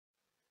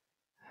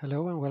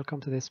Hello and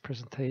welcome to this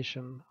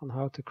presentation on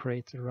how to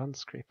create a run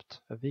script,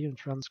 a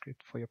vUnit run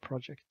script for your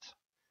project.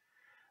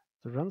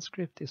 The run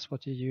script is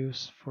what you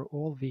use for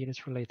all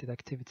vUnit related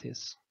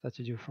activities that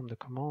you do from the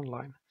command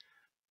line.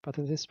 But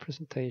in this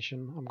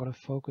presentation, I'm going to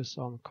focus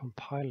on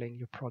compiling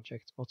your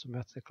project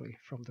automatically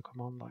from the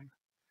command line.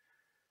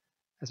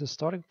 As a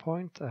starting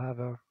point, I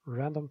have a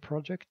random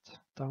project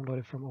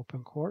downloaded from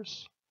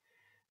OpenCourse.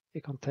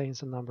 It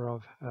contains a number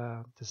of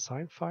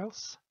design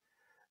files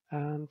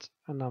and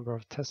a number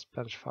of test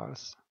bench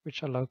files,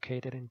 which are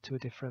located in two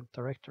different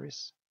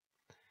directories.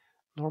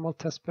 Normal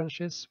test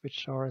benches,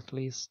 which are at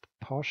least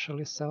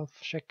partially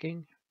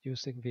self-checking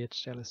using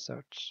VHDL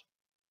search.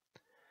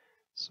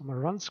 So my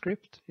run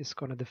script is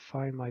going to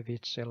define my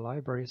VHDL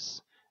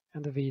libraries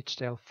and the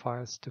VHDL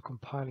files to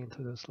compile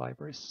into those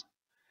libraries.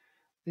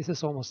 This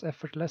is almost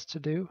effortless to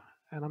do,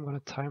 and I'm going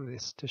to time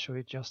this to show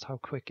you just how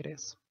quick it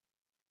is.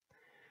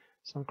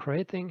 So I'm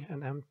creating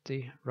an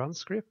empty run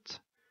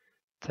script.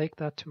 Take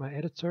that to my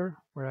editor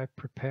where I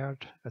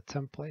prepared a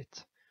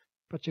template,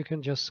 but you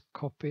can just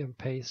copy and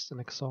paste an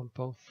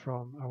example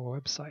from our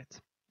website.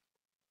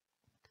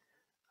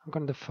 I'm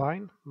going to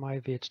define my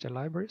VHDL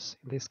libraries,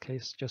 in this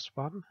case just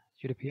one,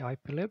 UDP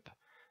IPlib,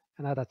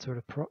 and add that to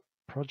the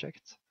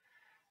project.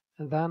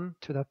 And then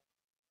to that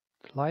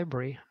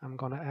library, I'm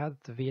going to add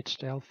the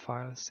VHDL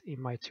files in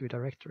my two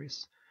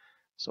directories.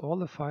 So all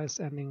the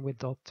files ending with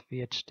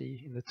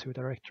 .vhd in the two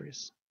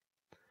directories.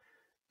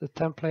 The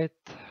template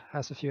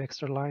has a few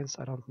extra lines.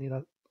 I don't need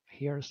that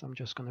here, so I'm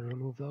just going to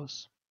remove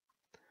those.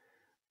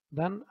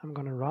 Then I'm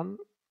going to run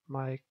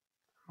my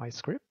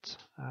script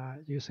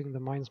using the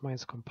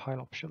 -" compile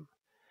option.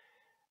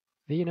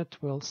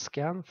 vUnit will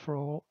scan for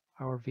all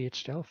our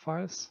VHDL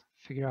files,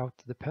 figure out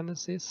the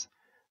dependencies,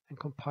 and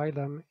compile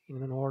them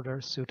in an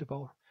order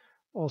suitable,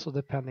 also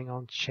depending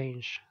on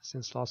change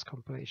since last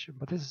compilation.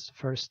 But this is the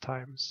first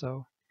time,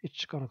 so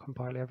it's going to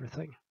compile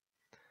everything.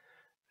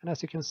 And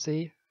as you can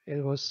see,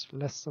 it was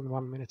less than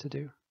 1 minute to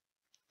do.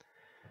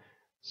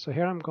 So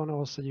here I'm going to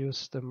also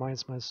use the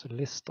 -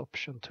 list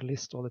option to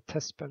list all the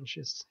test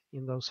benches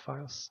in those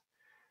files.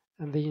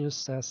 And vUnit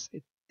says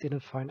it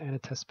didn't find any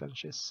test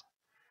benches.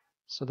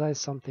 So that is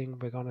something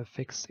we're going to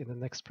fix in the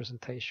next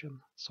presentation,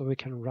 so we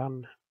can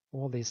run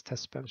all these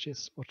test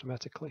benches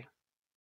automatically.